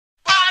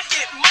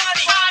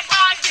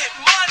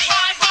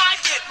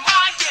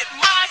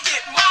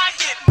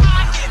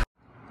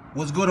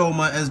What's good, all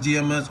my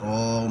SGMS,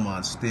 all my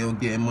still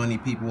getting money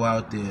people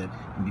out there?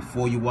 And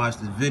before you watch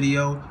this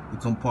video,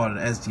 become part of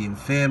the SGM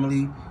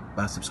family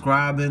by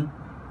subscribing,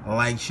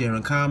 like, share,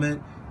 and comment,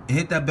 and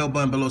hit that bell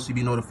button below so you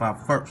be notified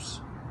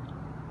first.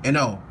 And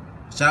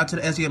shout out to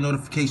the SGM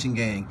notification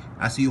gang.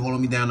 I see you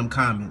holding me down in them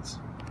comments.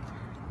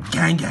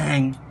 Gang,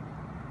 gang.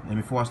 And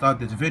before I start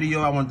this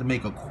video, I wanted to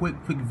make a quick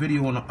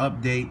video on an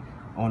update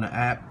on the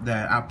app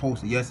that I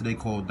posted yesterday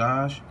called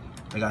Dash.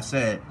 Like I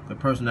said, the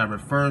person that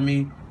referred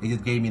me, they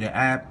just gave me the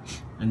app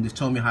and just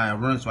told me how it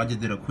runs, so I just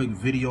did a quick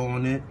video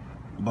on it.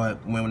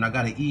 But when I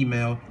got an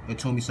email, it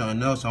told me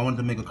something else, so I wanted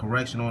to make a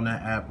correction on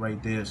that app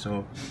right there.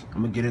 So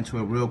I'm gonna get into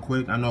it real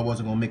quick. I know I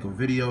wasn't gonna make a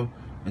video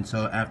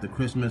until after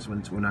Christmas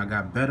when I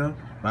got better,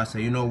 but I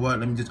said, you know what,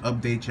 let me just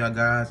update y'all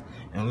guys.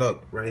 And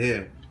look, right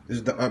here, this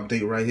is the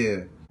update right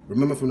here.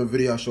 Remember from the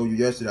video I showed you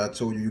yesterday, I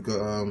told you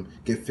could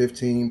get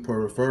 15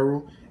 per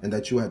referral and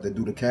that you had to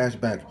do the cash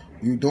back.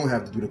 You don't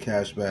have to do the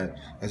cash back.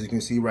 As you can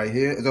see right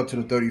here, it's up to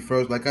the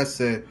 31st. Like I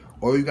said,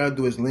 all you gotta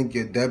do is link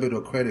your debit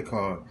or credit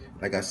card.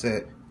 Like I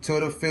said, till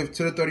the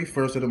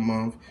 31st of the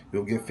month,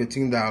 you'll get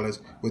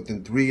 $15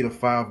 within 3 to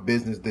 5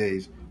 business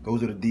days.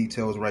 Those are the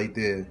details right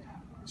there.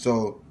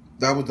 So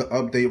that was the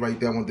update right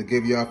there I wanted to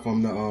give y'all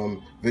from the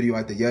video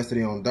I did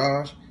yesterday on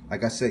Dash.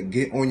 Like I said,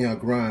 get on your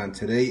grind.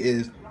 Today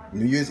is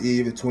New Year's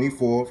Eve, the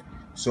 24th,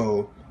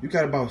 so you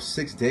got about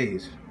 6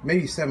 days,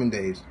 maybe 7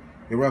 days,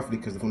 roughly,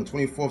 because from the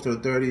 24th to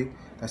the 30th,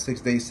 that's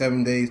 6 days,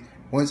 7 days.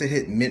 Once it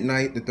hit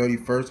midnight, the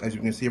 31st, as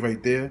you can see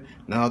right there,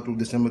 now through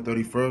December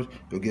 31st,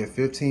 you'll get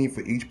 15 for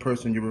each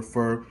person you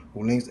refer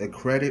who links a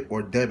credit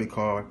or debit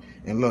card.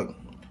 And look,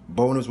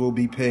 bonus will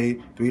be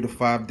paid 3 to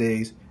 5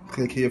 days.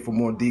 Click here for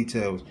more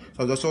details.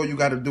 So that's all you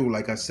got to do.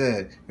 Like I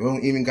said, you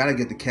don't even got to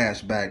get the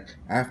cash back.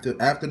 After the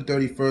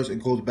 31st,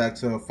 it goes back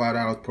to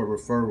 $5 per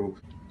referral.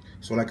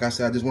 So like I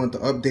said, I just wanted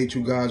to update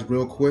you guys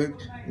real quick. You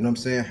know what I'm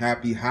saying?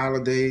 Happy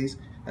holidays.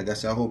 Like I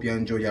said, I hope y'all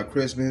enjoy y'all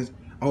Christmas.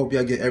 I hope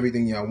y'all get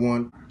everything y'all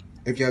want.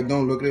 If y'all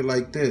don't, look at it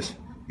like this.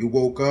 You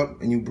woke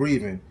up and you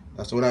breathing.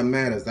 That's all that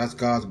matters. That's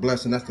God's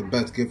blessing. That's the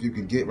best gift you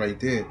can get right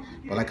there.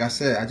 But like I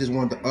said, I just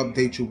wanted to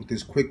update you with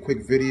this quick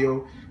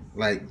video.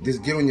 Like,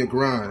 just get on your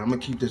grind. I'm going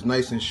to keep this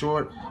nice and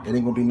short. It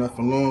ain't going to be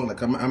nothing long.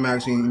 Like, I'm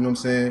actually, you know what I'm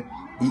saying,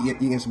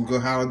 eating some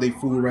good holiday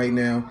food right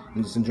now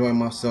and just enjoying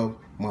myself,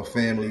 my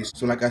family.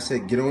 So like I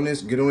said, get on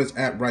this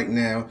app right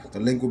now. The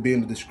link will be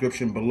in the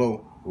description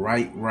below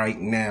right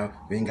now.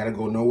 You ain't got to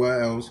go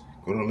nowhere else.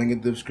 Go to the link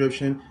in the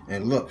description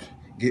and look,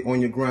 get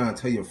on your grind.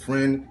 Tell your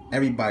friend,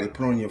 everybody,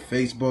 put on your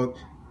Facebook.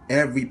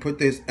 Put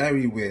this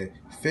everywhere.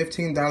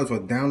 $15 for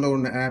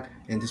downloading the app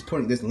and just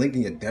putting this link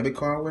in your debit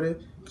card with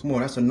it. Come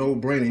on, that's a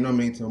no-brainer. You know what I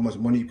mean? How much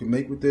money you can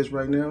make with this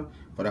right now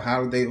for the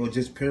holiday or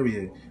just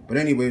period. But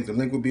anyways, the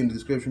link will be in the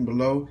description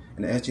below.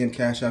 And the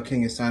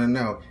SgmCashoutKing is signing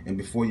out. And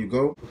before you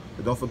go,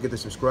 don't forget to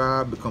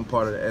subscribe, become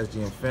part of the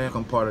SGM fam,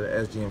 become part of the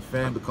SGM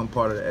fam, become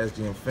part of the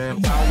SGM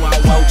fam.